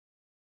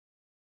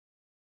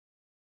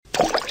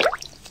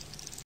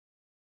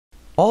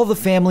All the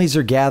families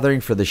are gathering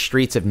for the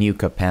streets of New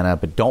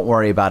Capenna, but don't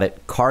worry about it.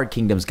 Card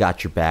Kingdom's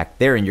got your back.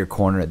 They're in your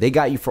corner. They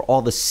got you for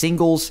all the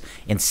singles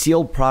and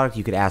sealed product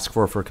you could ask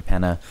for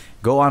Capenna.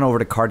 Go on over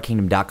to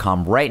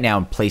cardkingdom.com right now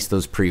and place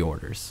those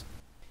pre-orders.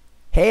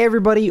 Hey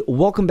everybody,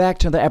 welcome back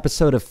to another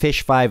episode of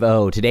Fish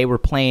 5-0. Today we're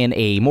playing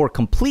a more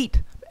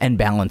complete and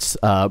balanced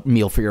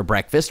meal for your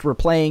breakfast. We're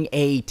playing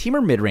a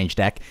Temur midrange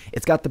deck.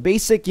 It's got the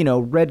basic,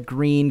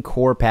 red-green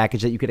core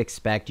package that you could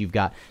expect. You've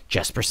got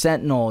Jesper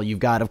Sentinel. You've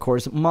got, of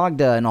course,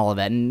 Magda and all of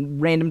that,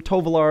 and random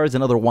Tovalars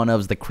and other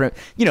one-ofs,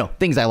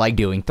 things I like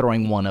doing,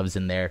 throwing one-ofs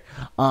in there.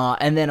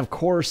 And then, of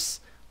course,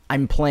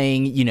 I'm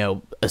playing,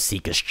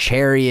 Asika's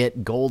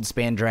Chariot,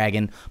 Goldspan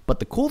Dragon, but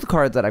the cool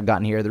cards that I've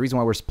gotten here, the reason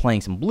why we're playing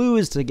some blue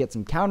is to get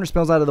some counter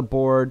spells out of the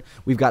board.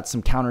 We've got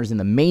some counters in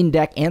the main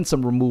deck and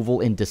some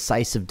removal in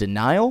Decisive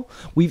Denial.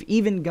 We've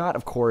even got,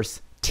 of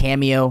course,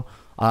 Tamio,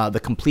 the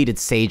completed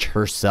Sage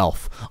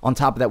herself. On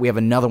top of that, we have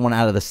another one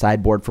out of the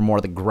sideboard for more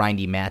of the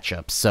grindy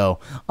matchups. So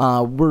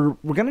we're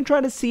going to try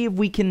to see if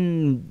we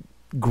can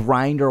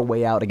grind our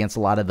way out against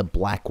a lot of the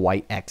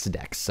black-white X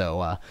decks.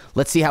 So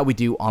let's see how we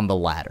do on the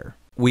ladder.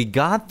 We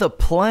got the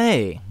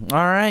play. All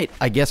right,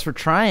 I guess we're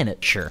trying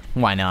it. Sure,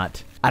 why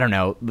not? I don't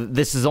know.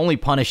 This is only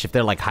punished if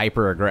they're like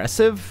hyper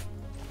aggressive.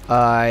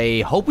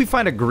 I hope we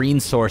find a green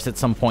source at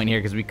some point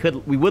here because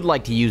we would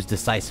like to use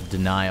Decisive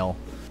Denial.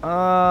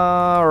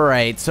 All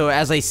right, so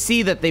as I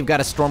see that they've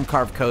got a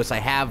Stormcarved Coast, I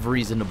have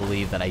reason to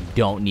believe that I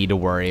don't need to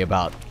worry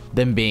about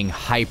them being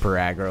hyper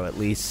aggro at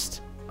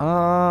least.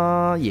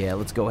 Yeah,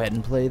 let's go ahead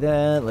and play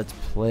that. Let's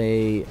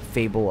play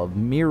Fable of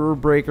Mirror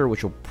Breaker,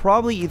 which will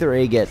probably either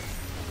A, get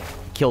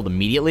killed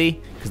immediately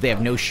because they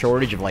have no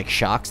shortage of like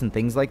shocks and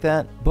things like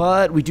that,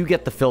 but we do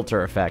get the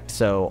filter effect,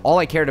 so all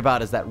I cared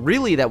about is that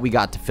we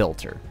got to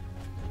filter.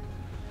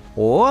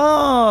 Whoa,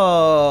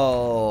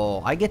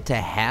 I get to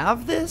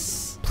have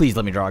this? Please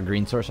let me draw a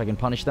green source so I can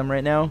punish them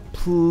right now.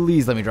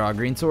 Please let me draw a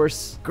green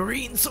source.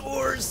 Green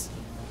source.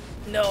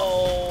 No.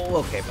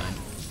 Okay, fine.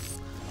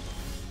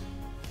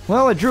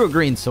 Well, I drew a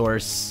green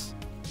source.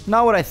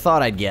 Not what I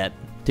thought I'd get,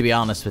 to be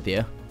honest with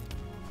you.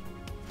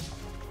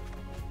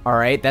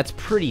 Alright, that's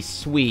pretty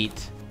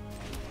sweet.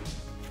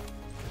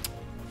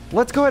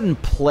 Let's go ahead and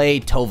play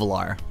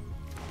Tovalar.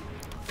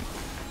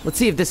 Let's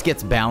see if this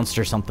gets bounced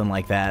or something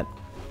like that.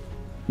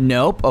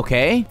 Nope,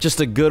 okay. Just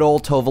a good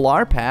old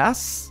Tovalar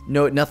pass.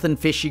 No, nothing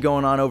fishy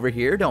going on over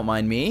here, don't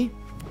mind me.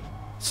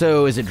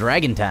 So, is it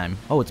dragon time?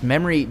 Oh, it's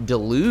Memory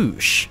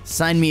Deluge.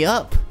 Sign me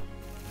up.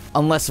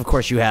 Unless, of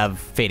course, you have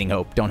Fading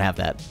Hope. Don't have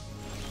that.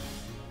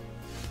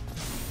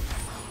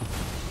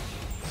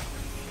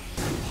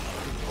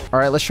 All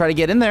right, let's try to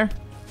get in there.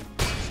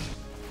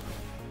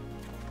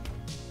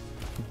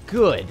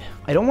 Good.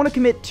 I don't want to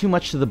commit too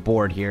much to the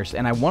board here,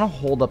 and I want to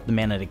hold up the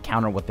mana to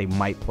counter what they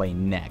might play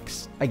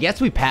next. I guess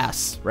we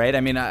pass, right?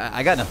 I mean,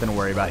 I got nothing to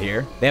worry about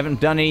here. They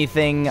haven't done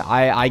anything.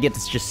 I get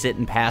to just sit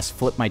and pass,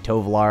 flip my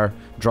Tovalar,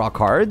 draw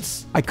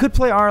cards. I could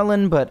play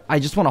Arlen, but I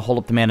just want to hold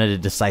up the mana to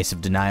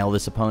Decisive Denial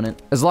this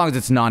opponent. As long as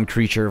it's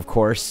non-creature, of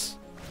course.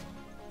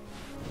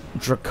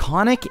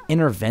 Draconic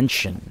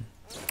Intervention.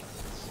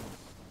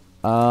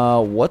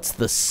 What's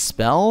the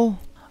spell?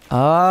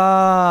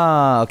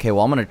 Okay,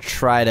 well, I'm gonna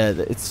try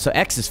to... So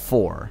X is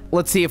 4.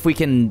 Let's see if we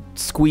can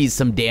squeeze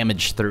some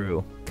damage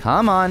through.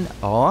 Come on.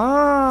 Oh,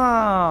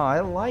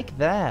 I like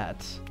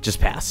that. Just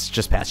pass.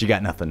 Just pass. You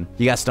got nothing.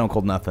 You got Stone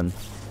Cold nothing.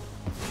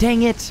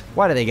 Dang it.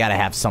 Why do they gotta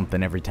have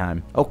something every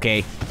time?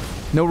 Okay.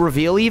 No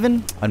reveal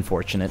even?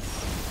 Unfortunate.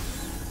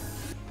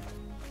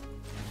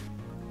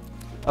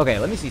 Okay,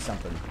 let me see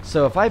something.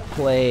 So if I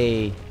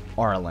play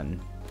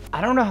Arlen, I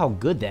don't know how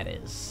good that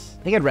is.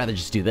 I think I'd rather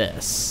just do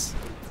this.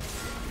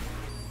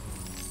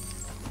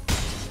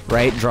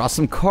 Right, draw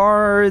some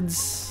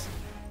cards.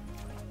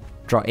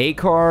 Draw a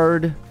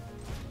card.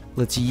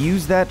 Let's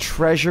use that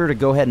treasure to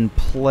go ahead and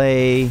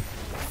play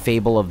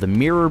Fable of the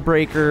Mirror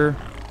Breaker.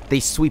 They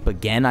sweep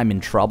again, I'm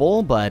in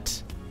trouble,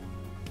 but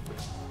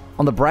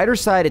on the brighter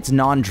side, it's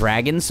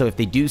non-dragon, so if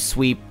they do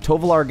sweep,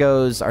 Tovalar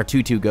goes, our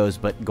 2/2 goes,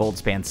 but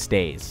Goldspan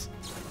stays.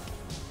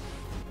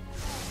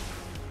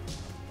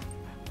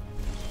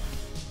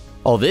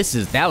 Oh,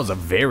 that was a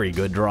very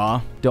good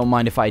draw. Don't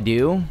mind if I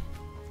do.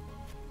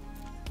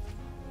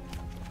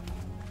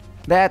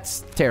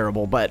 That's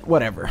terrible, but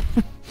whatever.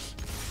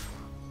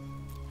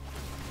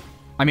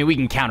 I mean, we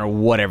can counter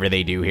whatever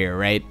they do here,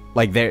 right?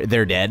 Like,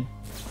 they're dead.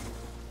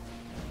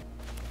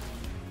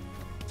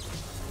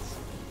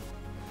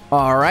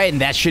 Alright,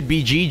 and that should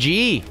be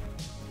GG.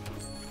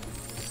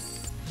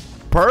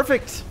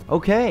 Perfect.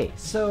 Okay,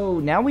 so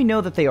now we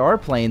know that they are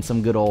playing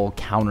some good old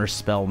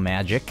counterspell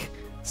magic.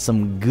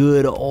 Some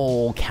good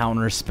old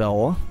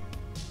counterspell.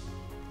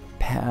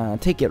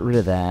 Get rid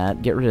of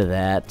that. Get rid of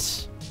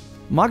that.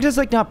 Magda's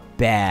like not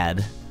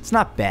bad. It's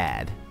not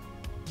bad.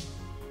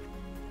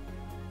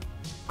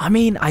 I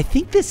mean, I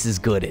think this is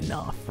good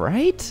enough,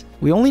 right?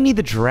 We only need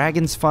the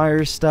Dragon's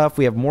Fire stuff.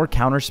 We have more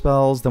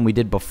counterspells than we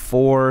did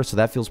before, so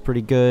that feels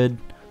pretty good.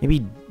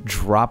 Maybe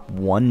drop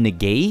one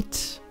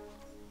negate.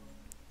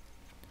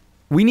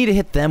 We need to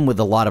hit them with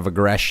a lot of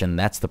aggression.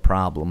 That's the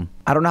problem.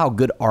 I don't know how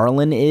good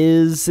Arlen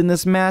is in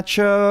this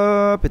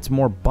matchup. It's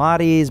more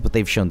bodies, but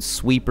they've shown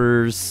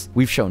sweepers.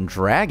 We've shown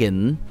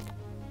dragon.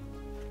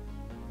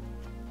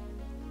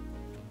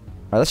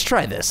 All right, let's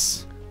try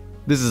this.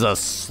 This is a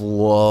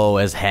slow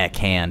as heck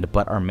hand,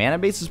 but our mana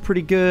base is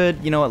pretty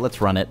good. You know what? Let's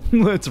run it.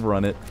 Let's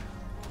run it.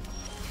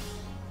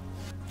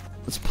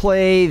 Let's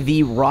play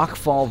the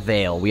Rockfall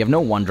Veil. We have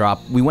no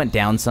 1-drop. We went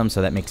down some,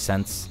 so that makes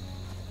sense.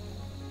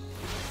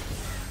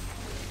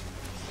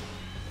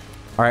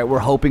 All right, we're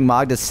hoping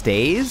Magda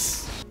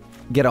stays.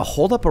 Get a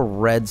hold up a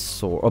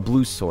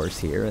blue source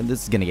here, and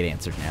this is gonna get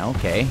answered now.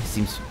 Okay,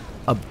 seems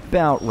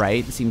about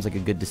right. Seems like a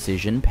good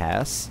decision.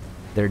 Pass.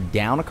 They're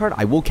down a card.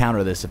 I will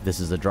counter this if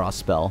this is a draw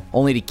spell,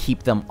 only to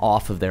keep them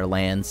off of their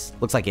lands.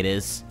 Looks like it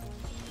is.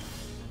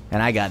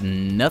 And I got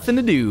nothing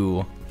to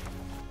do.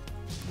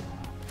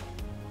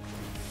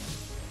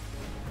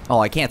 Oh,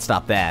 I can't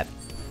stop that.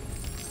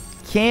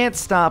 Can't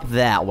stop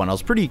that one. I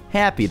was pretty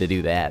happy to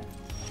do that.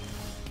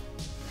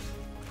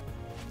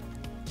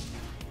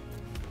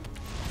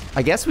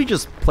 I guess we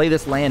just play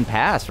this land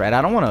pass, right?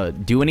 I don't want to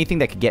do anything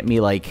that could get me,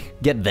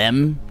 like, get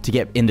them to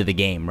get into the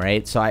game,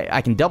 right? So I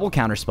can double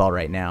counterspell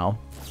right now.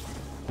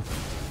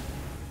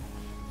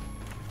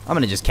 I'm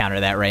going to just counter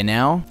that right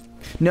now.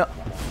 No.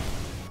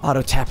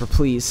 Auto tapper,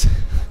 please.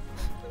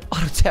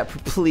 Auto tapper,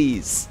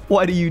 please.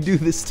 Why do you do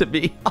this to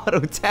me?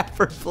 Auto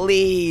tapper,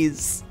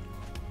 please.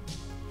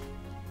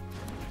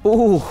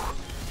 Ooh.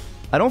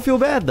 I don't feel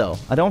bad, though.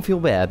 I don't feel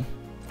bad.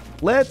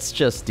 Let's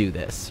just do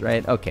this,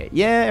 right? Okay,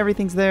 yeah,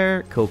 everything's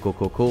there. Cool, cool,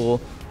 cool,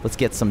 cool. Let's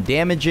get some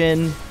damage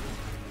in.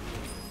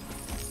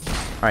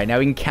 All right, now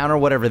we can counter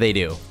whatever they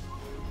do.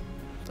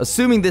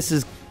 Assuming this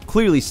is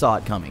clearly saw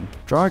it coming.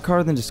 Draw a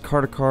card, then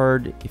discard a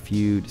card. If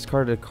you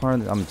discarded a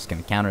card, I'm just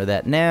going to counter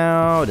that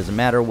now. It doesn't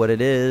matter what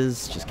it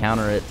is. Just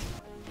counter it.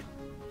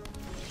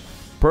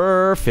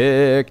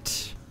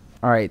 Perfect.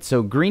 All right,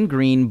 so green,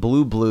 green,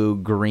 blue, blue,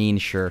 green,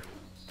 sure.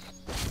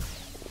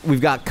 We've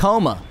got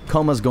Coma.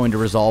 Coma's going to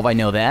resolve, I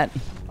know that.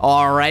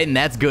 All right, and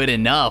that's good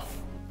enough.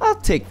 I'll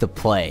take the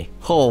play.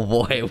 Oh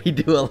boy, we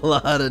do a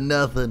lot of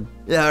nothing.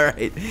 All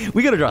right,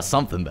 we gotta draw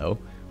something though.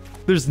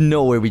 There's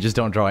no way we just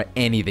don't draw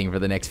anything for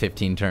the next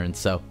 15 turns,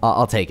 so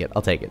I'll take it,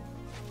 I'll take it.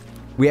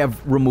 We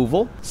have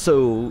removal,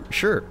 so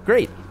sure,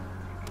 great.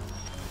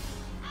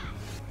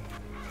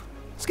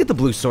 Let's get the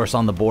blue source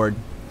on the board.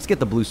 Let's get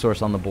the blue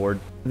source on the board.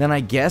 Then I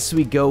guess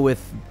we go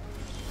with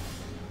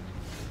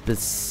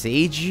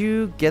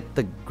Beseiju, get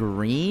the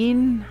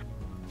green.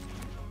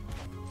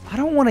 I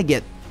don't want to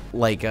get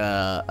like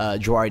a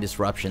Jwari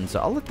Disruption, so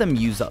I'll let them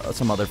use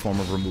some other form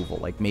of removal,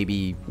 like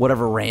maybe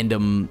whatever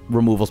random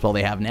removal spell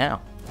they have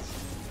now.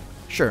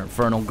 Sure,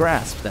 Infernal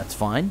Grasp, that's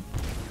fine.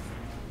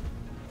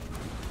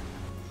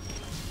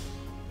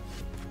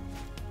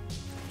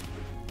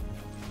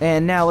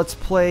 And now let's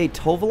play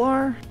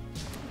Tovolar.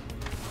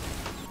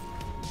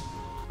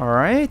 All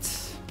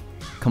right.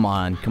 Come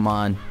on, come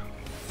on.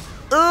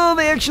 Oh,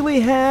 they actually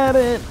had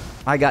it.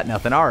 I got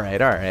nothing. All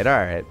right, all right, all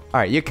right. All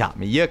right, you caught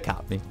me. You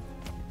caught me.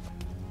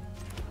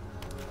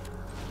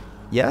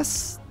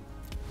 Yes?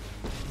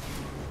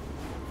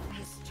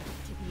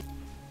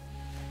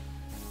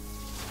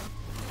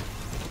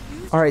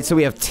 All right, so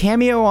we have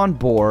Tamiyo on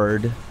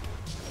board.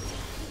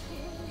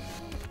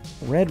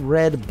 Red,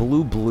 red,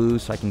 blue, blue,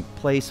 so I can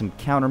play some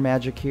counter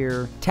magic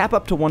here. Tap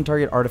up to one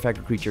target artifact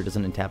or creature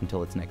doesn't untap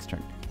until its next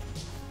turn.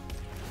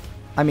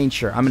 I mean,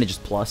 sure, I'm going to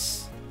just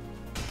plus.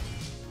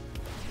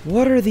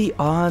 What are the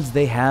odds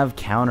they have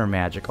counter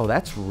magic? Oh,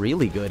 that's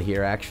really good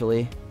here,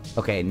 actually.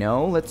 Okay,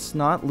 no, let's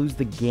not lose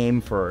the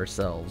game for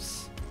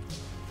ourselves.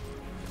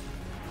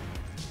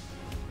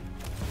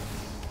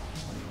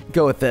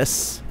 Go with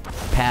this.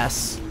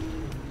 Pass.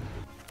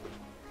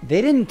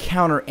 They didn't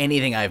counter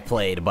anything I've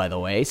played, by the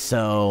way,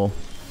 so...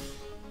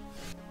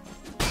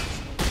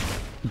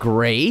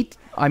 Great.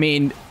 I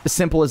mean, as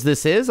simple as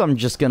this is, I'm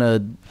just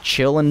gonna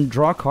chill and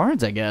draw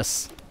cards, I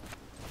guess.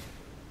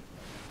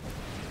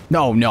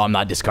 No, no, I'm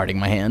not discarding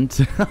my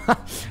hand.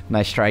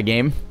 Nice try,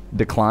 game.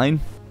 Decline.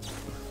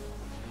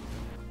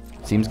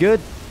 Seems good.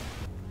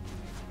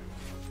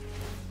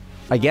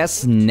 I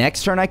guess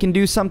next turn I can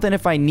do something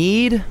if I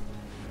need.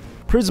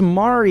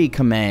 Prismari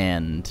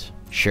Command.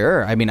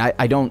 Sure. I mean,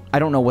 I don't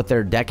know what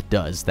their deck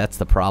does. That's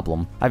the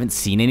problem. I haven't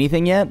seen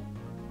anything yet.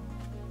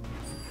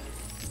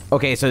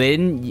 Okay, so they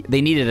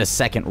needed a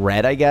second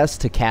red, I guess,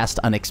 to cast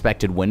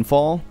Unexpected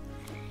Windfall.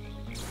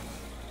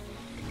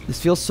 This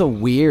feels so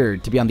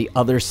weird to be on the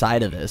other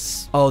side of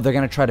this. Oh, they're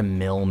gonna try to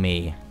mill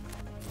me.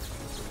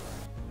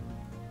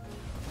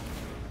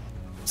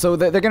 So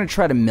they're gonna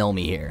try to mill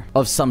me here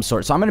of some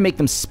sort. So I'm gonna make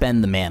them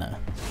spend the mana.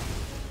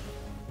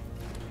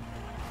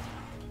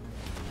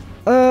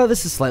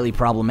 This is slightly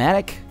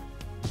problematic.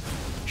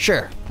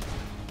 Sure.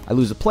 I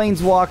lose a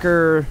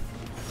Planeswalker.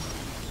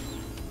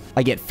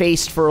 I get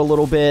faced for a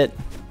little bit.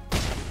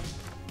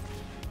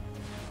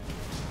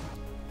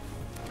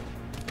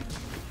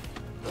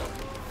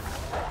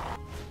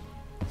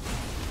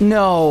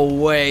 No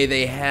way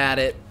they had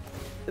it.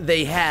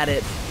 They had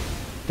it.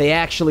 They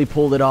actually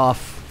pulled it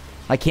off.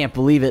 I can't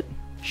believe it.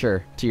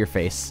 Sure, to your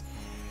face.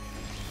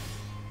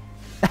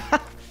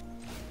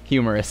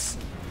 Humorous.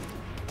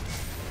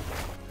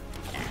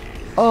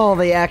 Oh,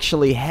 they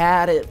actually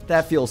had it.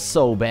 That feels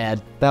so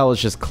bad. That was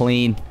just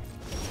clean.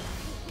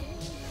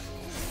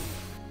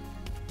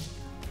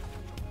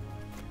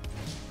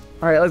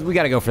 Alright, we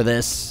gotta go for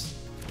this.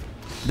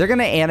 They're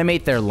gonna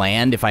animate their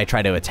land if I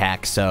try to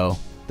attack, so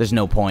there's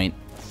no point.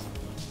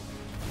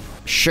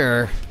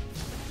 Sure.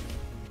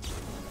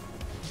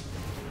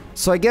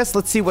 So I guess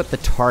let's see what the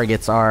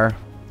targets are.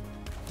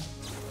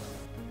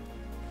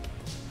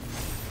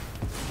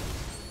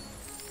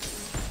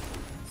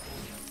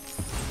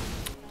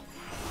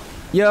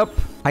 Yep.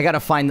 I gotta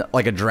find,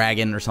 like, a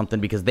dragon or something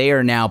because they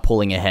are now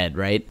pulling ahead,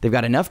 right? They've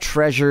got enough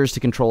treasures to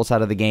control us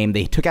out of the game.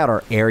 They took out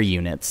our air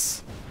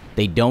units.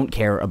 They don't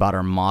care about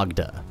our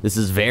Magda. This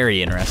is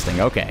very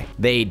interesting. Okay.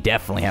 They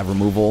definitely have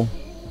removal.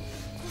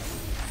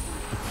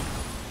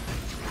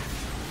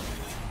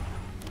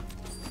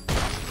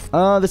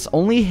 This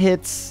only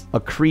hits a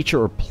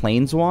creature or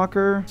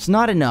planeswalker. It's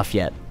not enough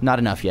yet. Not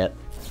enough yet.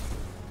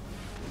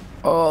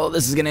 Oh,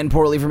 this is gonna end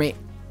poorly for me.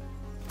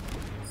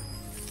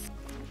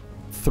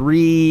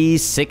 3,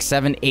 6,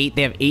 7, 8.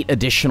 They have 8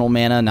 additional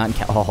mana. Not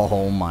in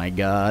oh my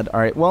god.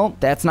 Alright, well,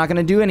 that's not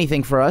gonna do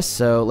anything for us,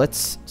 so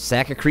let's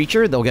sack a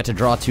creature. They'll get to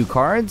draw 2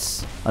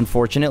 cards,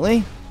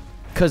 unfortunately.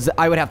 Because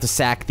I would have to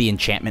sack the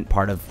enchantment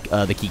part of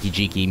the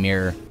Kiki-Jiki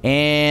mirror.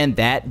 And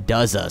that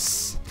does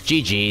us.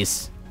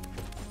 GG's.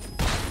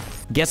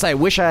 Guess I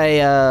wish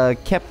I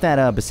kept that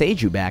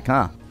Boseiju back,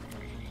 huh?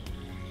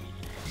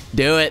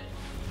 Do it.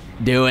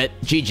 Do it.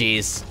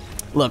 GG's.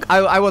 Look,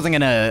 I wasn't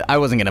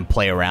gonna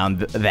play around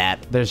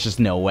that. There's just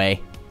no way.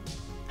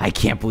 I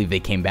can't believe they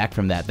came back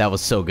from that. That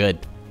was so good.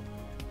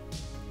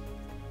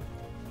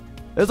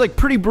 It was like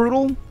pretty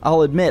brutal.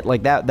 I'll admit,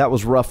 like that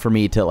was rough for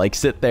me to like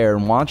sit there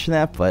and watch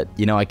that, but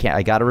you know, I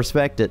gotta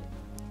respect it.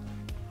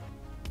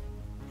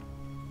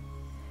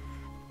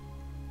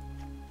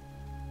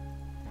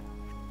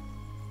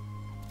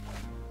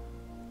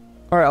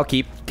 Alright, I'll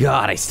keep.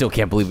 God, I still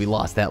can't believe we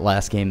lost that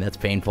last game. That's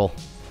painful.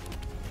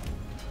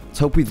 Let's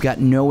hope we've got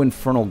no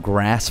Infernal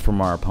Grass from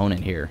our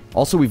opponent here.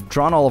 Also, we've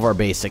drawn all of our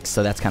basics,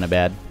 so that's kind of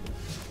bad.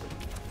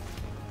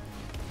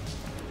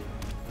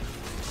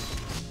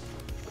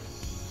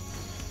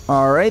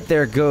 Alright,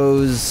 there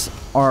goes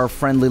our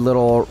friendly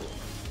little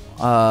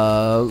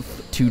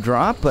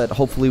 2-drop, but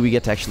hopefully we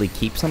get to actually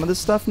keep some of this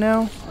stuff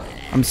now.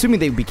 I'm assuming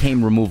they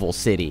became Removal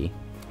City.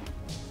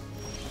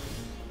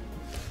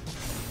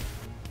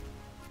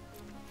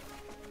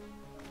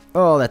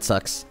 Oh, that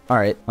sucks.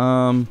 Alright,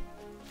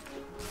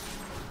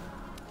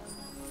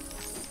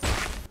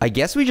 I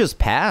guess we just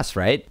pass,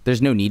 right?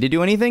 There's no need to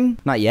do anything?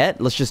 Not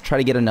yet. Let's just try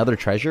to get another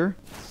treasure.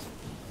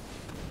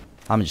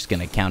 I'm just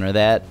gonna counter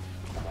that.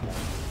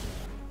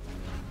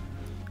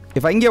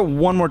 If I can get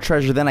one more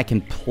treasure, then I can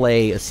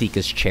play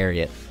Asika's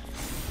Chariot.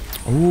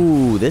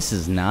 Ooh, this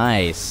is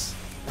nice.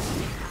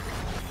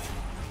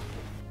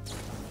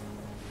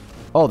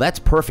 Oh, that's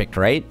perfect,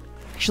 right?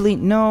 Actually,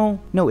 no.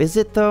 No, is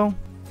it, though?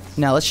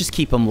 Now, let's just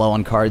keep them low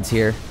on cards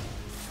here.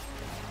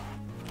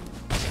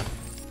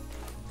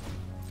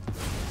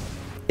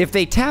 If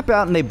they tap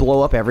out and they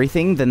blow up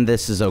everything, then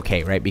this is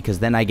okay, right? Because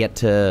then I get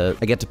to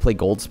play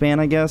Goldspan,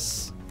 I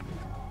guess.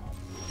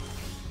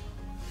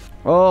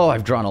 Oh,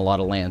 I've drawn a lot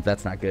of lands.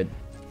 That's not good.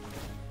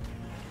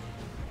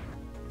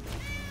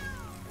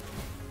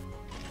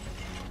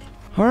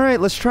 Alright,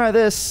 let's try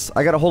this.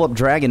 I gotta hold up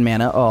Dragon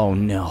mana. Oh,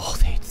 no.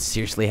 They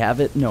seriously have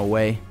it? No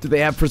way. Do they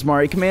have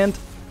Prismari Command?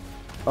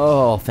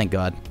 Oh, thank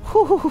God.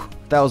 Whew,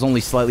 that was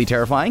only slightly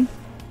terrifying.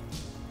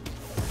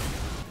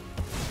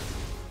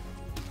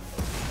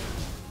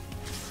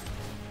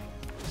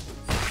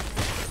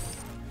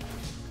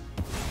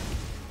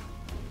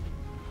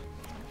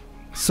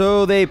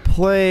 So they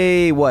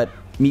play, what?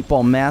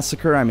 Meatball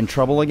Massacre, I'm in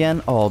trouble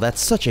again? Oh,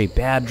 that's such a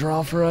bad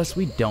draw for us.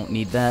 We don't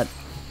need that.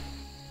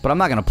 But I'm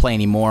not going to play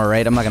anymore,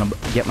 right? I'm not going to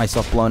get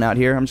myself blown out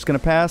here. I'm just going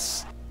to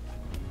pass.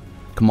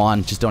 Come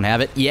on, just don't have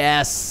it.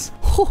 Yes!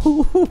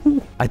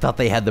 I thought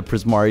they had the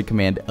Prismari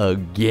Command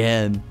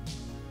again.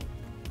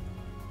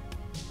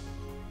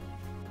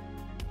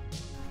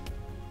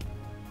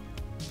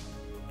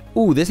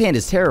 Ooh, this hand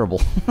is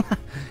terrible.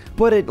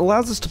 But it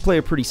allows us to play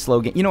a pretty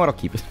slow game. You know what? I'll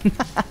keep it.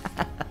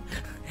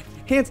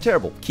 Hand's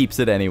terrible. Keeps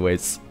it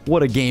anyways.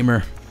 What a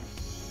gamer.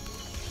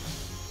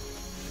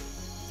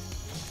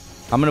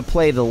 I'm going to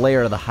play the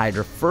Lair of the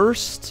Hydra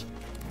first.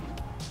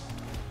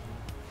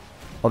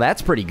 Well,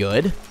 that's pretty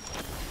good.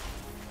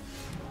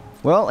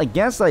 Well, I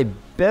guess I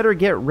better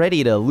get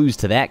ready to lose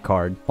to that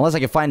card. Unless I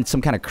can find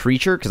some kind of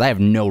creature, because I have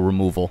no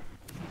removal.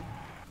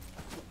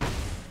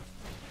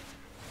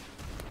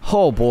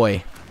 Oh,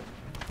 boy.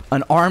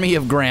 An army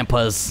of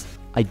grandpas.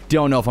 I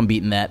don't know if I'm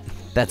beating that.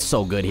 That's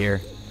so good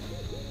here.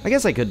 I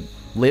guess I could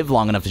live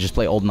long enough to just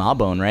play Old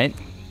Gnawbone, right?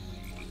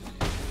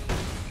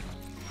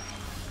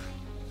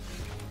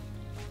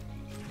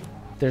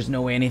 There's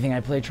no way anything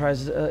I play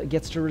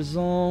gets to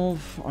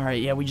resolve.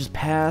 Alright, yeah, we just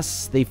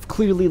pass. They've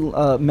clearly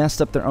messed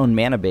up their own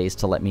mana base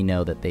to let me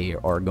know that they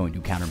are going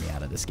to counter me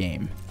out of this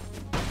game.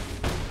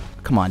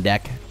 Come on,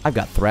 deck. I've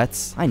got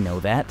threats. I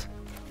know that.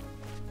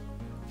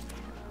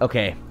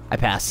 Okay, I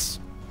pass.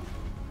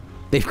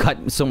 They've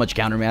got so much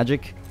counter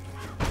magic.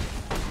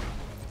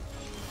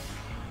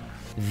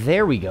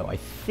 There we go. I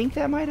think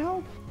that might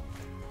help.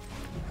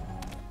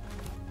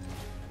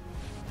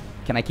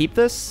 Can I keep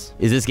this?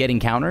 Is this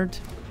getting countered?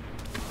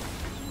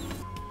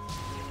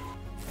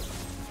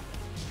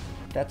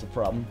 That's a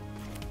problem.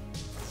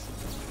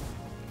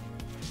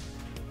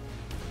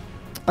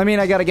 I mean,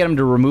 I gotta get him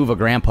to remove a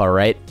grandpa,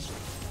 right?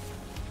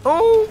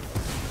 Oh!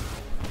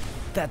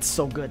 That's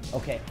so good.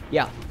 Okay,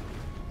 yeah.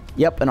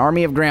 Yep, an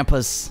army of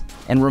grandpas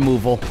and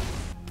removal.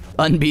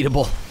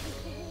 Unbeatable.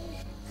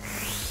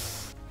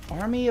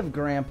 Army of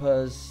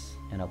grandpas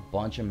and a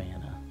bunch of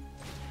mana.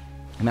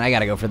 I mean, I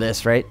gotta go for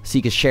this, right?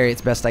 Seeka's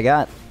Chariot's best I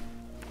got.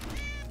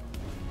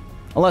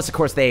 Unless, of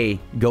course, they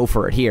go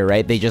for it here,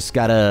 right? They just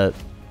gotta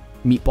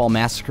Meatball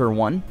Massacre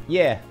 1.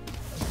 Yeah,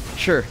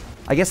 sure.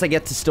 I guess I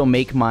get to still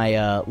make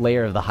my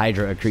Lair of the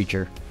Hydra a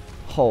creature.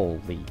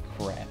 Holy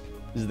crap.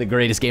 This is the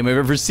greatest game I've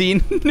ever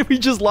seen. We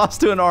just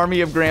lost to an army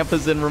of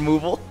grandpas in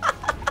removal.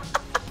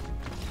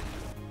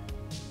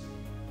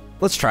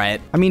 Let's try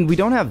it. I mean, we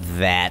don't have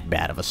that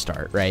bad of a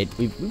start, right?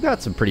 We've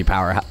got some pretty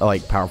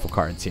powerful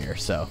cards here,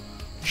 so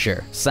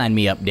sure. Sign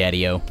me up,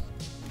 daddy-o.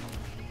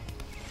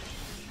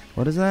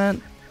 What is that?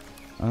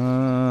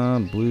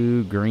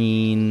 Blue,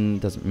 green,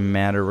 doesn't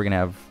matter. We're gonna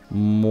have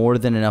more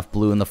than enough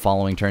blue in the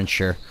following turn,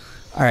 sure.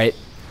 All right.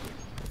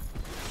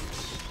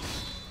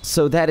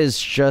 So that is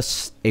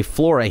just a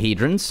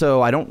Florahedron,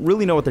 so I don't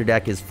really know what their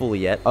deck is fully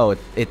yet. Oh,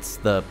 it's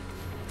the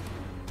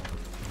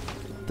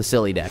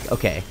silly deck.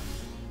 Okay.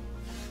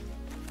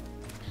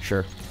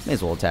 Sure. May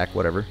as well attack,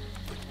 whatever.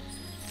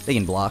 They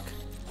can block.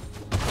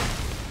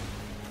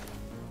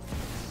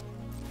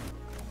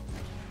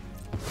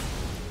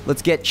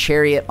 Let's get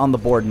Chariot on the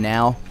board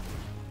now.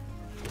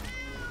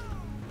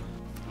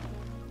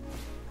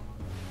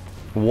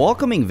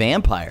 Welcoming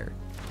Vampire.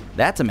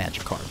 That's a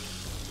magic card.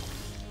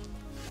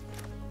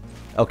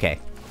 Okay.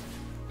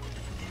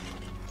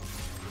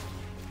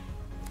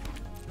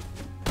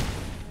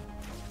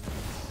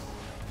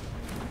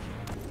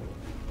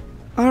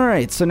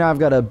 Alright, so now I've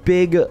got a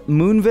big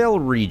Moonveil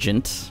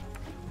Regent.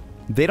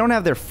 They don't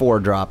have their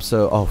 4-drop,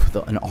 so...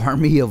 Oh, an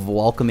army of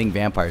Welcoming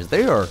Vampires.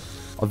 They are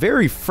a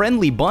very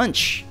friendly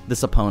bunch,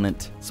 this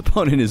opponent. This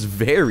opponent is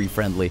very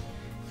friendly.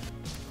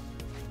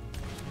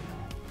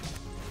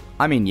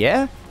 I mean,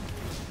 yeah.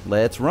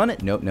 Let's run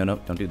it. Nope, no,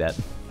 don't do that.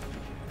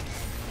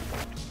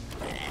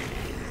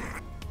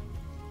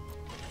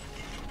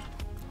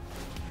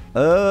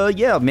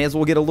 Yeah, may as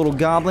well get a little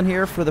goblin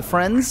here for the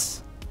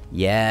friends.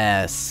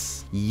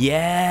 Yes.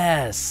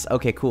 Yes.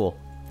 Okay, cool.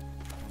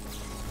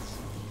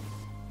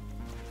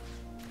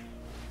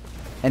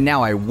 And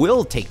now I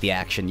will take the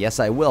action. Yes,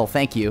 I will.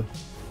 Thank you.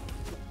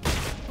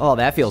 Oh,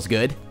 that feels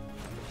good.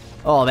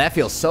 Oh, that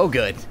feels so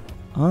good.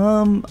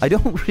 I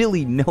don't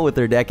really know what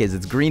their deck is.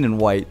 It's green and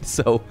white,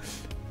 so...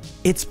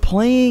 It's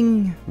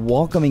playing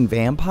Welcoming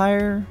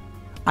Vampire?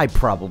 I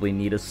probably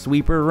need a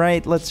sweeper,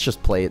 right? Let's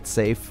just play it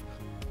safe.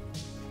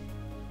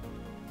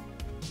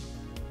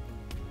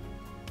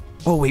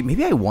 Oh, wait,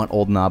 maybe I want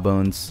Old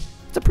Gnawbones.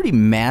 It's a pretty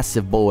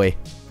massive boy.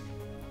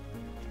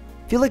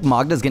 I feel like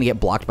Magda's gonna get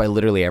blocked by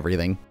literally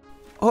everything.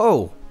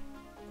 Oh,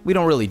 we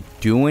don't really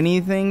do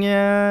anything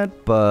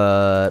yet,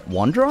 but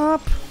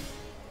 1-drop?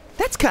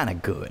 That's kind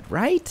of good,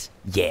 right?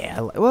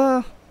 Yeah,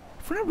 well,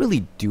 if we're not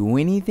really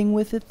doing anything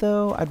with it,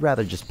 though, I'd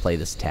rather just play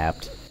this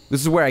tapped. This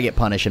is where I get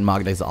punished and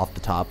Magda's off the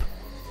top.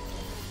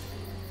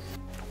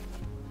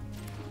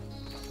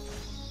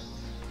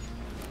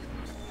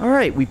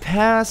 Alright, we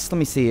passed. Let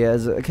me see.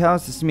 As a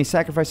cost, you may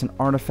sacrifice an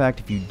artifact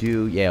if you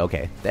do. Yeah,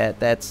 okay.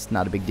 That's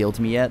not a big deal to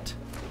me yet.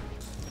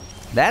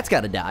 That's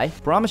gotta die.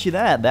 Promise you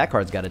that. That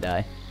card's gotta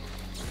die.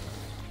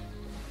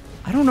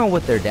 I don't know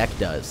what their deck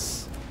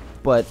does,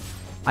 but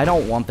I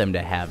don't want them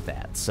to have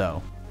that,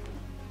 so...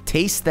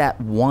 Taste that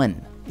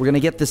one. We're gonna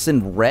get this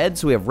in red,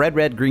 so we have red,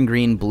 red, green,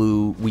 green,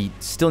 blue. We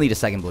still need a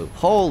second blue.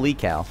 Holy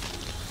cow.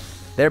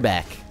 They're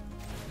back.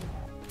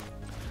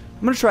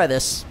 I'm gonna try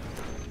this.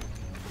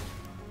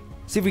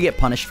 See if we get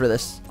punished for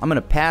this. I'm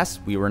gonna pass.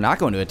 We were not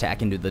going to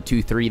attack into the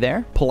 2-3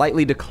 there.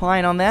 Politely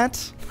decline on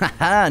that.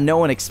 Haha, no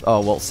one oh,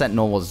 well,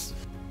 Sentinel was...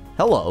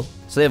 Hello.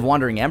 So they have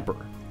Wandering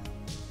Emperor.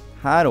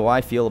 How do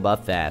I feel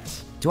about that?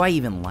 Do I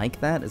even like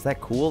that? Is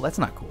that cool? That's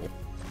not cool.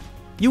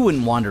 You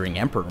wouldn't Wandering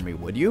Emperor me,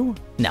 would you?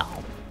 No.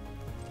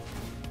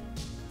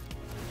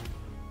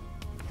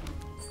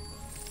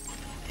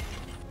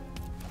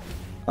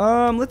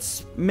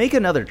 Let's make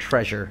another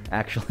treasure,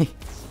 actually.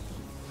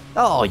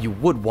 Oh, you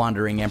would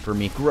Wandering Emperor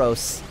me.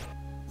 Gross.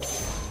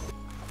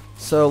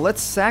 So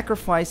let's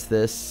sacrifice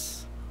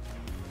this.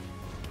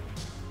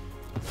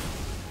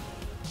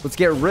 Let's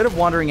get rid of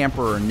Wandering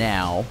Emperor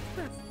now.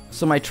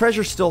 So my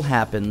treasure still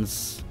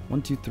happens.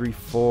 1, 2, 3,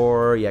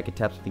 4. Yeah, I can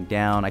tap something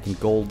down. I can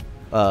gold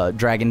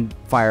Dragon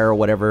Fire or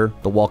whatever.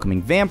 The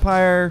Welcoming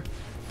Vampire.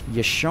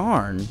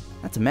 Yasharn.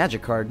 That's a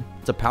magic card.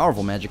 It's a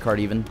powerful magic card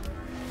even.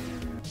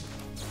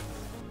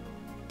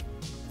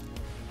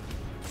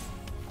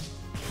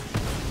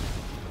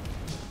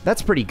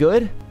 That's pretty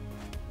good.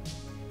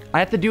 I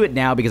have to do it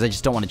now because I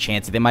just don't want to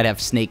chance it. They might have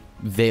Snake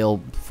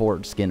Veil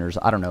Foreskinners.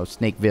 I don't know.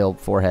 Snake Veil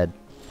Forehead.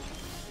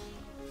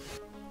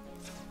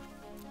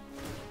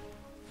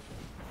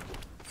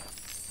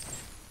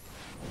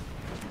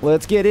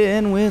 Let's get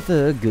in with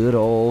a good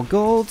old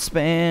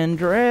Goldspan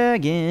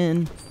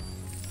Dragon.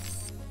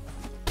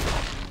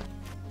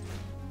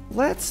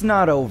 Let's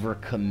not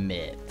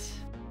overcommit.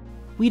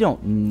 We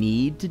don't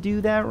need to do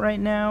that right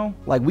now.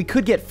 Like, we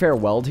could get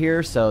Farewelled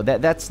here, so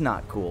that's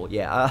not cool.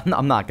 Yeah,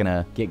 I'm not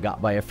gonna get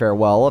got by a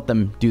Farewell. Let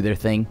them do their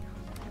thing.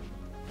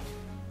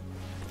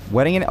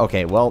 Wedding in...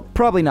 Okay, well,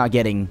 probably not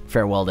getting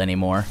Farewelled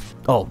anymore.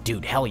 Oh,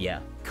 dude, hell yeah.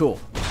 Cool.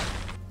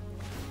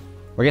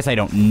 Or I guess I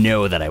don't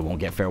know that I won't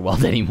get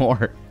Farewelled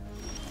anymore.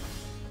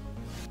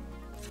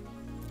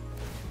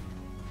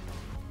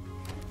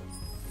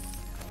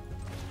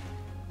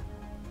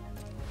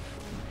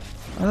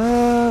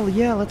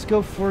 Yeah, let's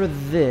go for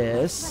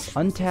this.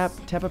 Untap,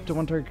 tap up to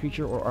one target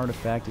creature or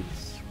artifact.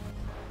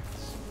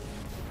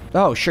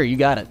 Oh, sure, you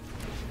got it.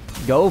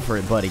 Go for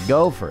it, buddy.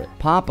 Go for it.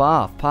 Pop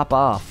off. Pop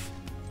off.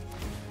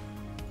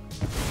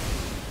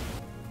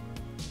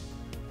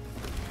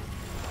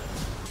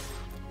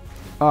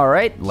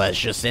 Alright, let's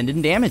just send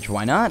in damage.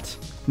 Why not?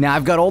 Now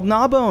I've got old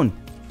Gnawbone.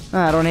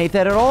 I don't hate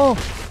that at all.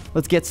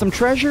 Let's get some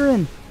treasure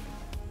in.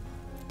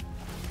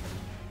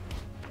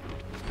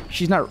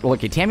 She's not...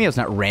 Okay, Tamiyo's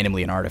not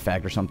randomly an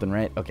artifact or something,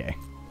 right? Okay.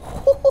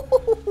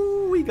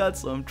 We got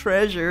some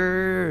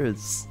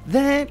treasures.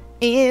 That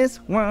is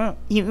what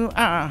you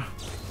are.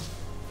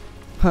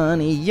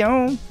 Honey,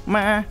 you're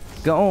my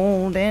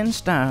golden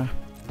star.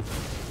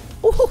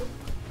 Woohoo!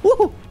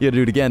 Woohoo! You gotta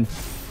do it again.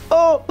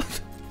 Oh!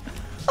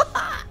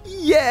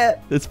 Yeah!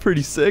 That's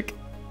pretty sick.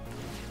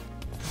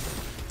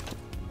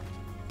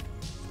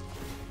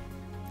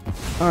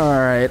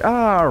 Alright,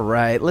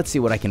 alright. Let's see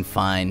what I can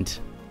find.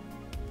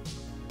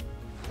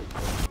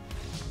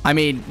 I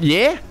mean,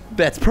 yeah,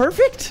 that's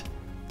perfect.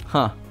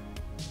 Huh.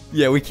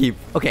 Yeah, we keep...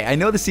 Okay, I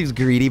know this seems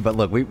greedy, but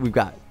look, we've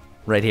got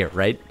right here,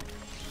 right?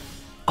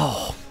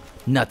 Oh,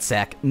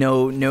 nutsack.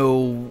 No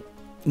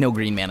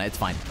green mana. It's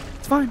fine.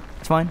 It's fine.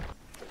 It's fine.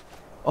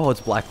 Oh,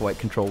 it's black-white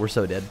control. We're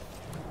so dead.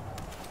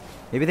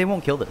 Maybe they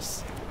won't kill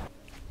this.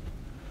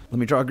 Let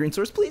me draw a green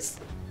source, please.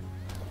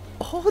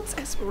 Oh, it's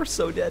Esper. We're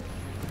so dead.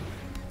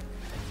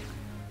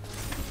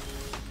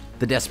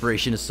 The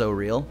desperation is so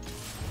real.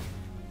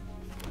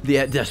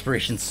 The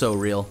desperation's so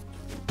real.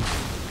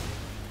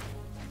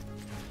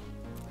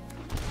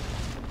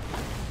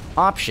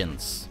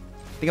 Options.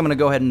 I think I'm gonna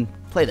go ahead and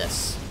play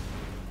this.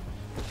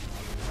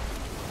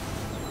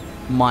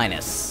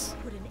 Minus.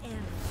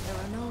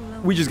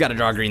 We just gotta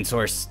draw a green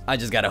source. I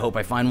just gotta hope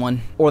I find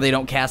one. Or they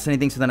don't cast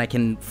anything, so then I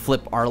can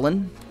flip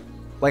Arlen.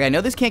 Like, I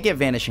know this can't get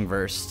Vanishing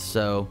Verse,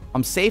 so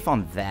I'm safe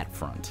on that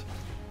front.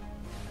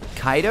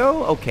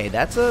 Kaido? Okay,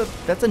 that's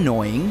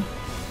annoying.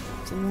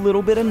 A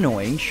little bit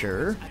annoying,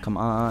 sure. Come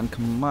on,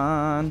 come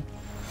on.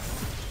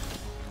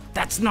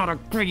 That's not a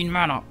green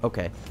mana.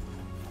 Okay.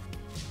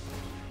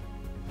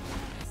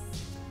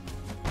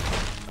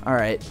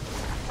 Alright.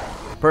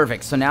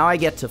 Perfect. So now I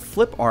get to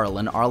flip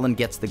Arlen. Arlen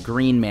gets the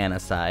green mana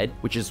side,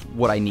 which is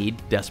what I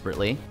need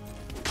desperately.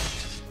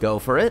 Go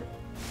for it.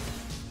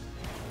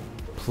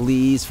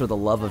 Please, for the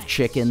love of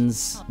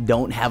chickens,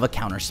 don't have a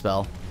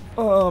counterspell.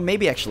 Oh,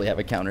 maybe actually have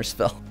a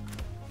counterspell.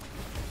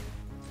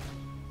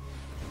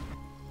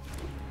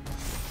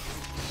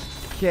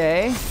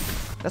 Okay,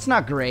 that's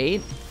not great.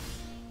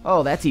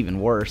 Oh, that's even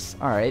worse.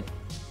 All right.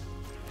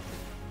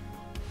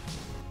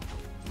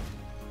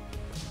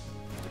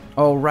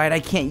 Oh, right, I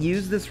can't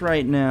use this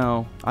right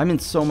now. I'm in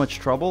so much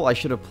trouble. I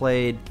should have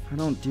played... If I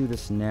don't do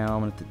this now,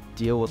 I'm gonna have to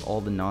deal with all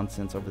the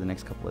nonsense over the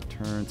next couple of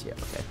turns. Yeah,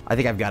 okay. I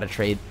think I've got to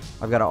trade.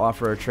 I've got to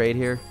offer a trade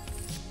here.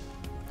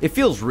 It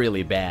feels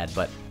really bad,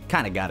 but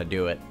kind of got to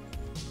do it.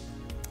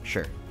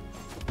 Sure.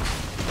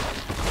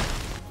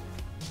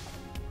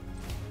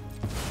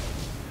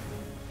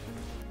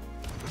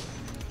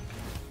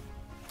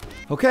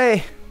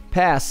 Okay,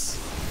 pass.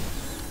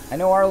 I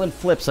know Arlen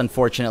flips,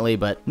 unfortunately,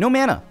 but no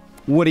mana.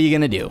 What are you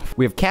gonna do?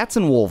 We have cats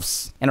and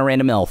wolves and a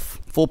random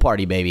elf. Full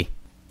party, baby.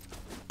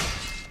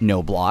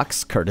 No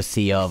blocks,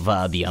 courtesy of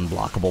the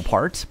unblockable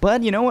part.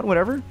 But you know what?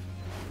 Whatever.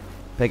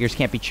 Beggars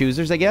can't be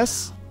choosers, I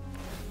guess.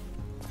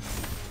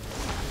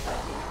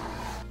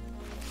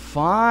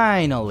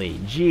 Finally.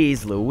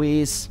 Jeez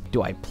Louise.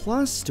 Do I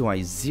plus? Do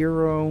I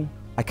zero?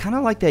 I kind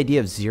of like the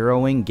idea of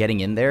zeroing, getting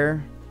in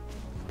there.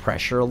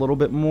 Pressure a little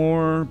bit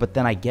more, but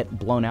then I get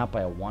blown out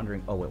by a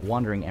wandering... Oh, wait,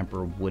 Wandering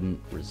Emperor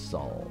wouldn't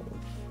resolve.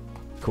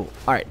 Cool.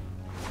 All right.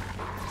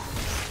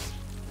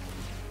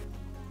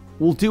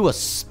 We'll do a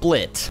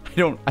split.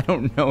 I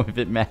don't know if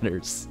it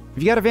matters.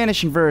 If you got a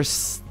Vanishing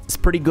Verse, it's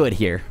pretty good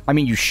here. I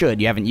mean, you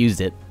should. You haven't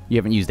used it. You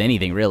haven't used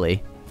anything,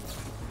 really.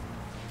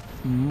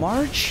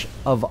 March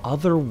of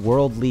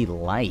Otherworldly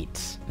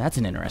Light. That's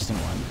an interesting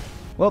one.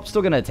 Well,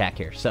 still gonna attack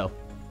here, so...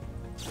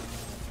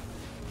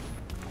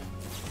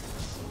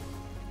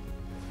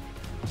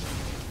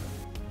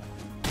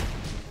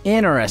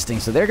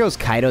 Interesting. So there goes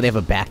Kaido. They have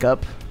a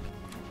backup.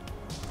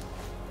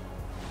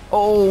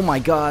 Oh my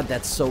god,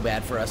 that's so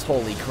bad for us.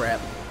 Holy crap.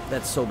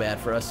 That's so bad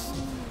for us.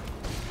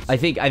 I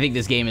think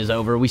this game is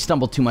over. We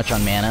stumbled too much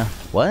on mana.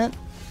 What?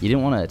 You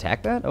didn't want to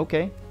attack that?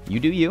 Okay. You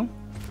do you.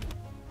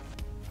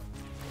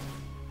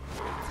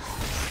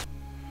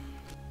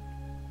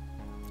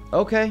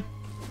 Okay.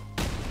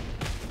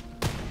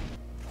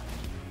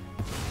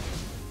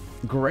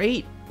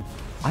 Great.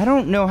 I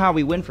don't know how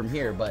we win from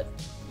here, but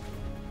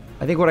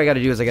I think what I got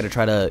to do is I got to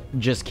try to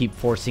just keep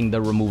forcing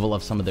the removal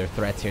of some of their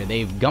threats here.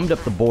 They've gummed up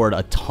the board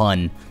a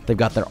ton. They've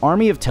got their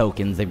army of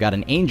tokens. They've got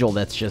an angel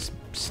that's just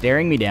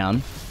staring me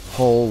down.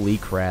 Holy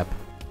crap.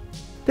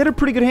 They had a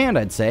pretty good hand,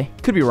 I'd say.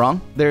 Could be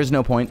wrong. There's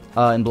no point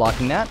in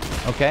blocking that.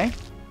 Okay.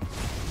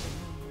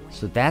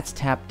 So that's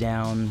tapped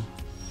down.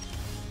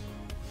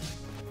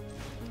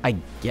 I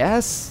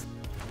guess?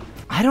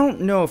 I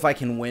don't know if I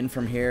can win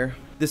from here.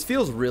 This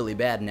feels really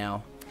bad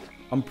now.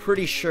 I'm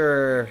pretty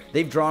sure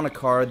they've drawn a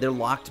card. They're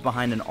locked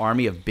behind an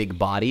army of big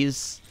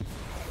bodies.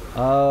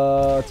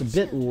 It's a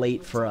bit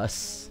late for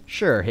us.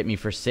 Sure, hit me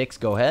for 6.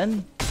 Go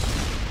ahead.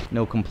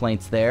 No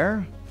complaints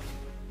there.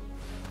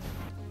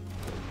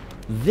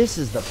 This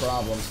is the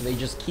problem. So they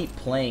just keep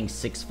playing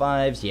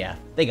 6/5s. Yeah,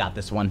 they got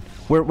this one.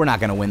 We're not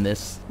going to win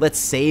this. Let's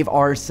save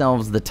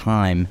ourselves the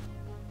time.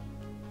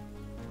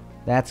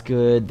 That's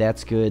good.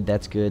 That's good.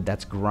 That's good.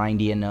 That's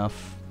grindy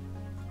enough.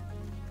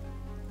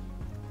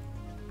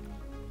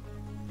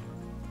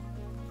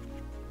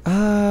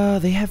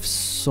 They have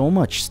so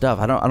much stuff.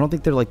 I don't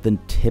think they're like the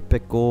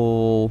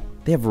typical.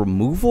 They have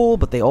removal,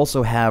 but they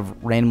also have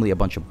randomly a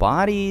bunch of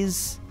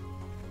bodies.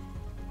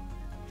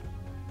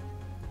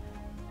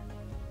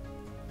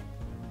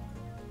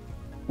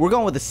 We're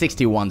going with the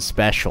 61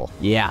 special.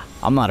 Yeah,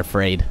 I'm not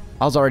afraid.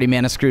 I was already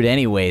mana screwed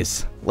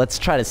anyways. Let's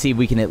try to see if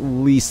we can at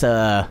least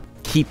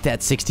keep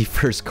that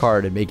 61st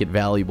card and make it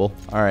valuable.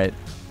 All right.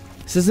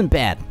 This isn't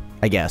bad,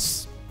 I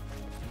guess.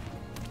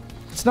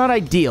 It's not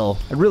ideal.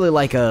 I'd really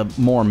like a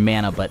more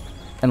mana,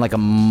 and like a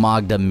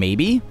Magda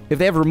maybe. If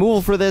they have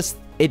removal for this,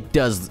 it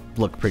does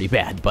look pretty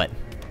bad, but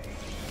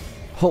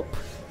hope.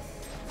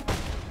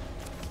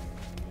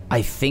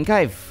 I think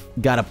I've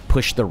got to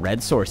push the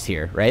red source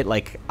here, right?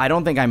 Like, I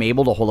don't think I'm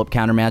able to hold up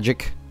counter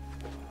magic.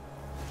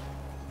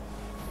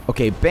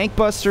 Okay, Bank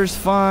Buster's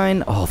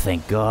fine. Oh,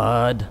 thank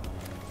God.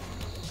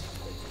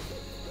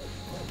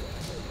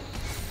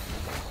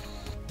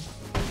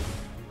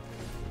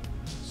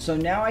 So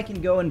now I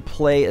can go and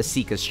play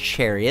Asika's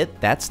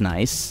Chariot. That's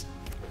nice.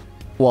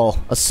 Well,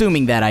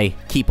 assuming that I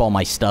keep all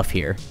my stuff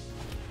here.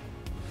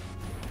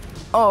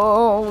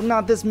 Oh,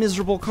 not this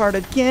miserable card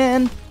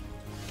again.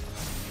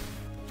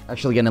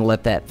 Actually gonna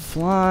let that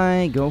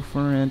fly. Go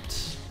for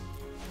it.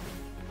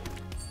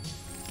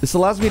 This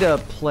allows me to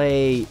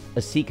play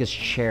Asika's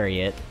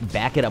Chariot,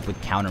 back it up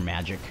with counter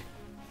magic.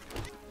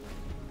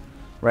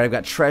 Right, I've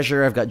got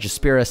Treasure, I've got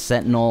Jaspira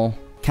Sentinel.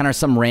 Counter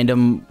some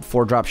random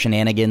 4-drop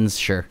shenanigans,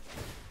 sure.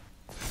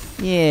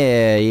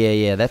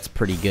 Yeah, that's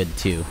pretty good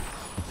too.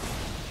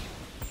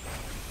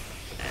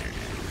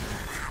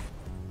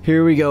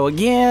 Here we go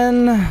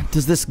again.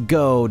 Does this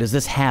go? Does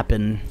this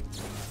happen?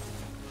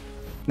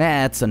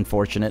 That's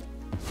unfortunate.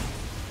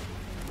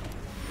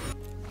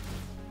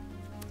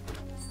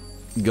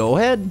 Go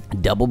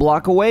ahead. Double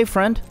block away,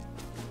 friend.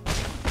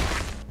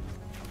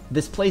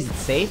 This plays it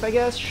safe, I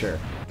guess? Sure.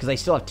 Because I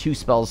still have 2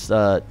 spells,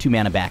 2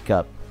 mana back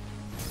up.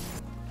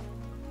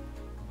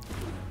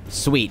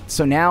 Sweet.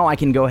 So now I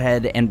can go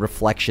ahead and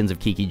Reflections of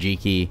Kiki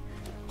Jiki,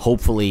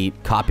 hopefully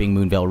copying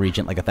Moonveil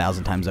Regent like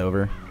 1,000 times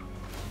over.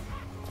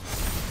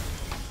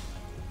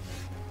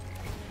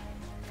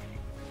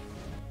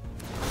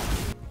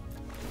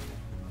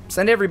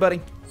 Send everybody.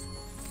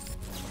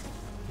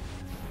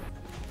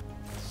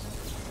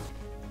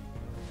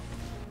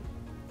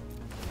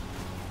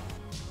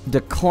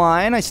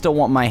 Decline. I still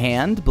want my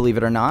hand, believe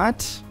it or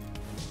not.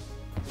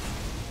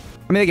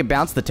 I mean, they could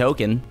bounce the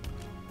token.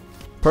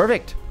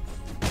 Perfect.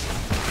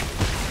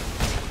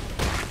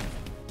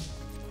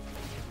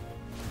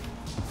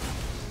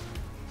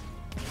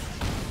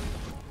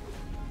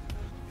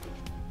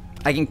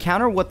 I can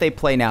counter what they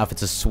play now if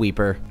it's a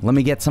sweeper. Let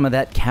me get some of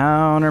that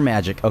counter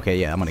magic. Okay,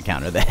 yeah, I'm gonna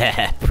counter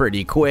that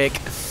pretty quick.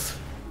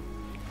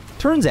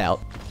 Turns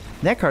out,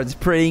 that card's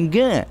pretty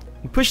good.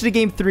 We pushed it to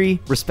game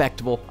 3.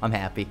 Respectable. I'm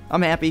happy.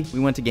 I'm happy.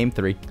 We went to game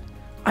 3.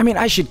 I mean,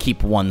 I should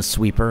keep 1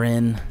 sweeper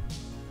in.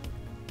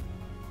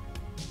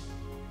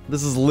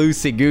 This is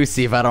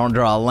loosey-goosey if I don't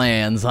draw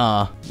lands,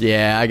 huh?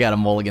 Yeah, I gotta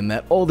mulligan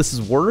that. Oh, this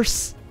is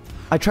worse.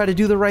 I tried to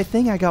do the right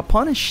thing. I got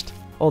punished.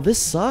 Oh, this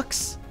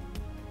sucks.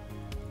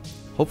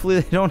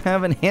 Hopefully they don't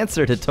have an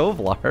answer to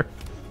Tovlar.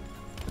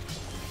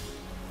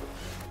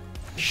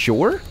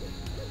 Sure?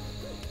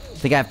 I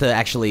think I have to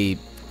actually...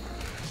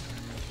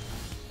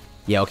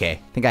 Yeah, okay.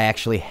 I think I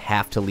actually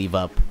have to leave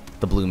up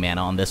the blue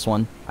mana on this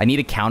one. I need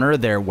to counter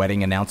their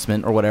wedding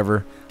announcement or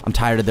whatever. I'm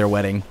tired of their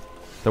wedding.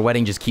 Their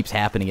wedding just keeps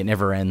happening. It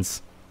never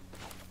ends.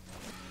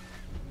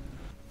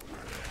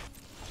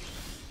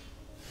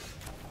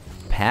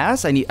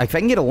 Pass? If I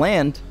can get a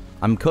land,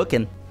 I'm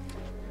cooking.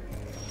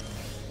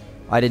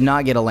 I did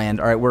not get a land.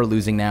 Alright, we're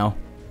losing now.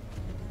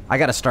 I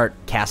gotta start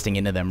casting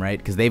into them, right?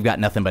 Because they've got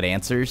nothing but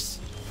answers.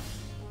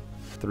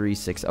 3,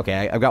 6.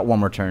 Okay, I've got one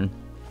more turn.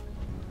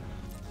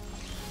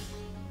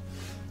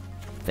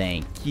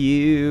 Thank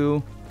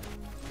you.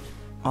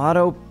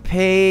 Auto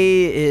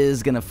pay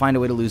is gonna find a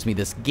way to lose me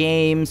this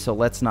game, so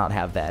let's not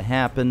have that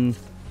happen.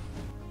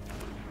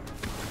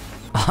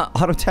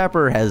 Auto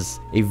Tapper has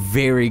a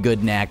very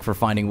good knack for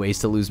finding ways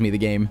to lose me the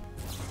game.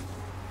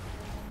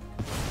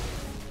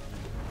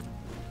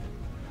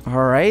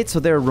 Alright, so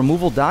they're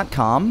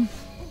removal.com.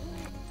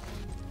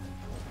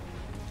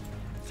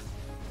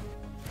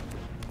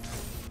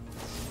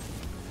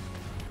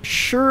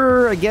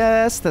 Sure, I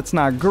guess. That's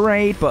not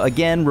great, but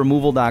again,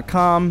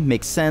 removal.com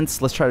makes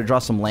sense. Let's try to draw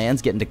some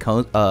lands, get into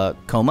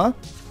coma.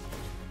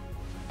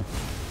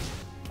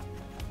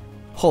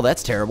 Oh,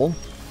 that's terrible.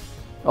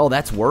 Oh,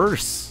 that's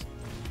worse.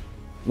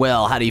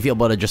 Well, how do you feel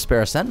about a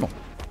Jaspera Sentinel?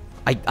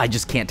 I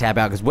just can't tap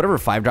out, because whatever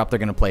 5-drop they're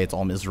going to play, it's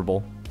all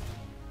miserable.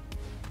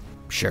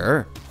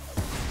 Sure.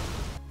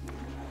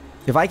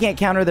 If I can't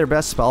counter their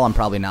best spell, I'm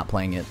probably not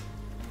playing it.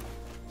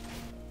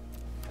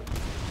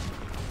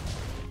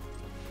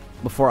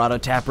 Before Auto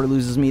Tapper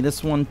loses me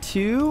this one,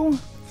 too.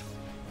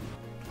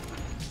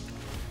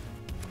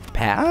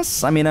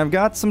 Pass? I mean, I've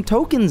got some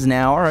tokens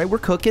now. All right, we're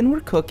cooking,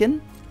 we're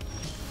cooking.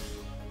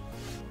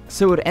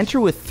 So it would enter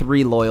with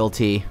 3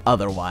 loyalty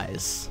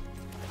otherwise.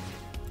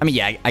 I mean,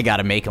 yeah, I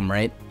gotta make them,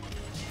 right?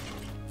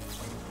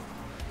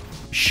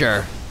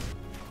 Sure.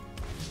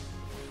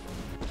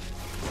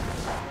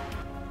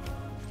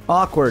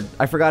 Awkward.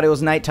 I forgot it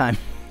was nighttime.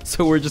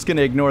 So we're just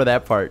gonna ignore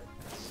that part.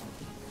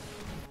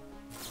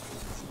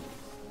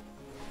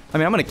 I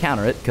mean, I'm gonna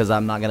counter it, because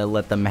I'm not gonna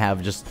let them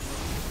have just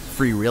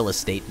free real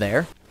estate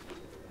there.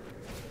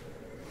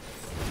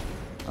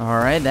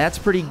 Alright, that's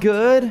pretty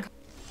good.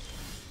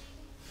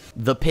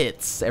 The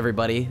pits,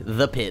 everybody.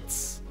 The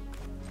pits.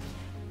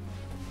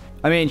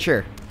 I mean,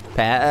 sure.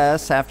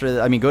 Pass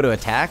after... I mean, go to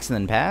attacks and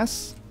then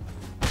pass.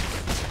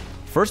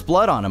 First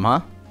blood on him,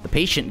 huh? The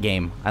patient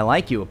game. I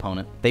like you,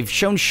 opponent. They've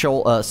shown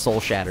Soul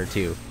Shatter,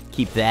 too.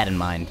 Keep that in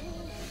mind.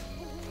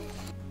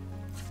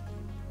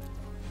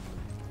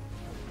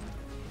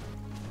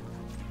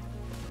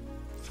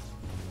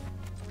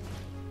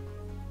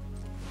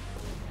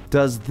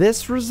 Does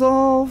this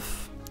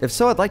resolve? If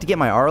so, I'd like to get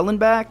my Arlen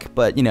back,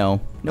 but, you know,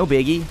 no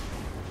biggie.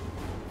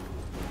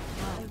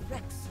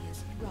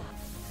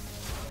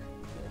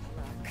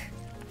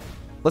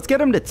 Let's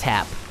get him to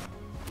tap.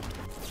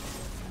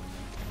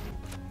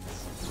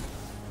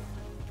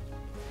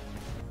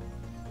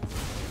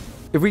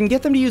 If we can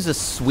get them to use a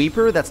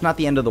sweeper, that's not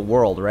the end of the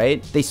world,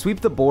 right? They sweep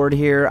the board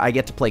here, I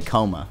get to play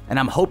Coma. And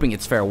I'm hoping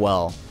it's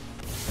farewell.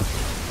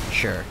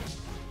 Sure.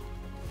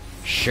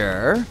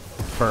 Sure.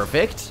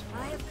 Perfect.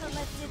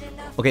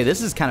 Okay,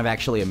 this is kind of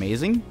actually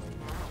amazing.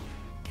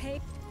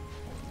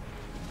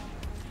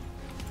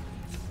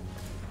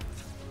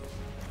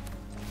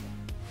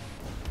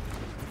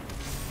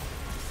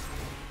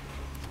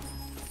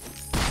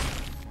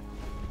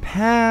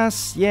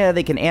 Pass. Yeah,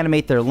 they can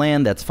animate their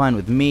land. That's fine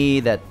with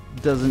me. That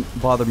doesn't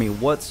bother me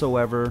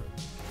whatsoever.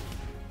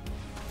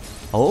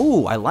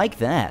 Oh, I like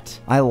that.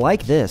 I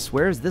like this.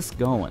 Where is this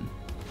going?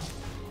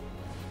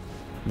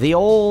 The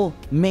old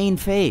main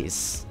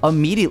phase.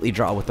 Immediately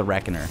draw with the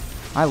Reckoner.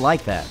 I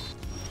like that.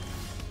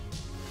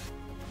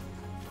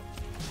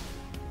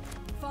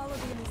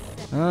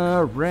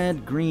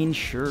 Red, green,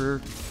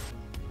 sure.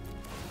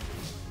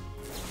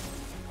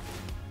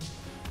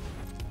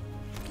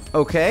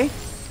 Okay.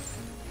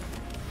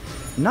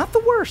 Not the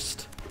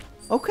worst.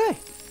 Okay.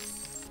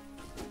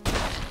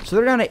 So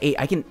they're down to 8.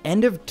 I can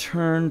end of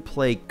turn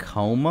play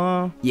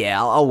Coma.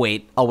 Yeah, I'll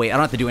wait. I'll wait. I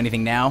don't have to do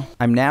anything now.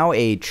 I'm now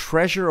a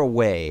treasure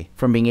away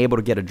from being able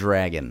to get a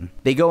dragon.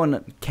 They go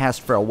and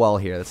cast Farewell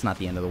here. That's not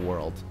the end of the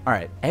world. All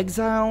right.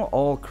 Exile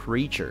all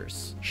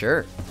creatures.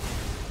 Sure.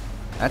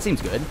 That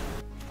seems good.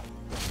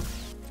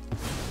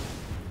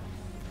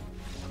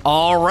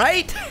 All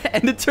right.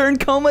 End of turn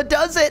Coma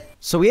does it.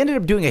 So we ended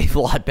up doing a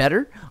lot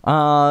better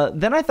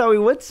than I thought we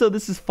would. So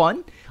this is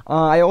fun.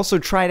 I also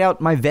tried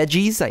out my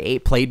veggies. I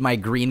played my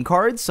green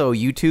cards, so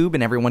YouTube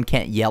and everyone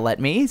can't yell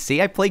at me.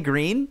 See, I play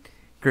green.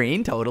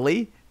 Green,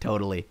 totally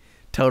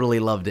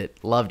loved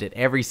it. Loved it.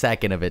 Every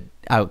second of it.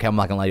 Okay, I'm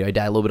not gonna lie to you. I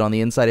die a little bit on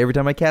the inside every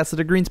time I casted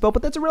a green spell,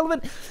 but that's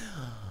irrelevant.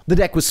 The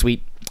deck was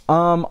sweet.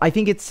 I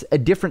think it's a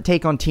different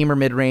take on Temur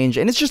Midrange,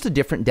 and it's just a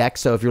different deck,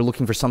 so if you're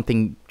looking for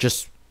something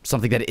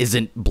that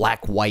isn't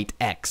black-white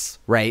X,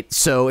 right?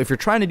 So if you're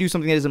trying to do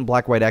something that isn't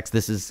black-white X,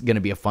 this is going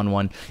to be a fun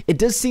one. It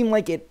does seem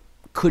like it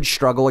could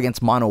struggle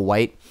against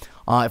mono-white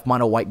if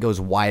mono-white goes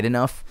wide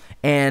enough,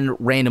 and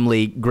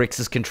randomly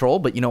Grixis control,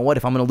 but you know what?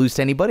 If I'm going to lose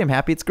to anybody, I'm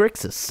happy it's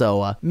Grixis.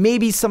 So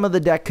maybe some of the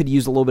deck could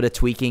use a little bit of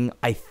tweaking.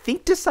 I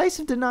think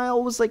Decisive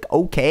Denial was like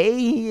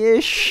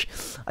okay-ish.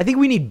 I think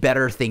we need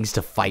better things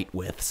to fight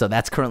with, so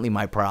that's currently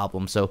my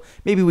problem. So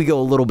maybe we go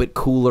a little bit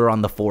cooler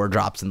on the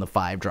 4-drops and the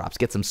 5-drops,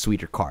 get some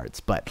sweeter cards.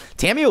 But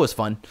Tamiyo was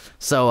fun.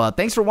 So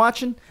thanks for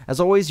watching. As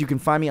always, you can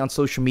find me on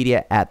social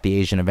media at the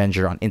Asian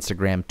Avenger on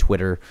Instagram,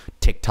 Twitter,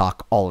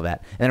 TikTok, all of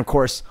that. And of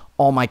course,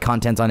 All my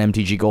content's on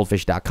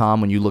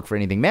mtggoldfish.com when you look for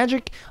anything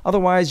Magic.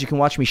 Otherwise, you can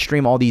watch me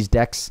stream all these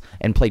decks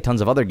and play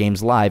tons of other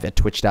games live at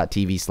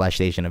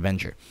twitch.tv/Asian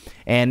Avenger.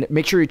 And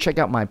make sure you check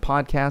out my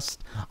podcast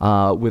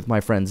with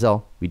my friend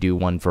Zell. We do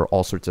one for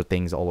all sorts of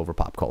things all over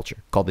pop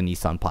culture called the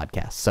Nissan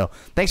Podcast. So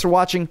thanks for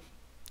watching.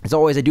 As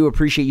always, I do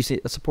appreciate you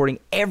supporting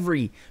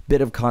every bit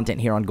of content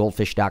here on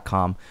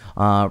goldfish.com,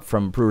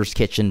 from Brewer's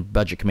Kitchen,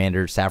 Budget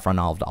Commander, Saffron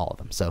Olive to all of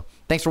them. So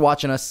thanks for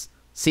watching us.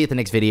 See you at the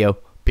next video.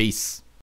 Peace.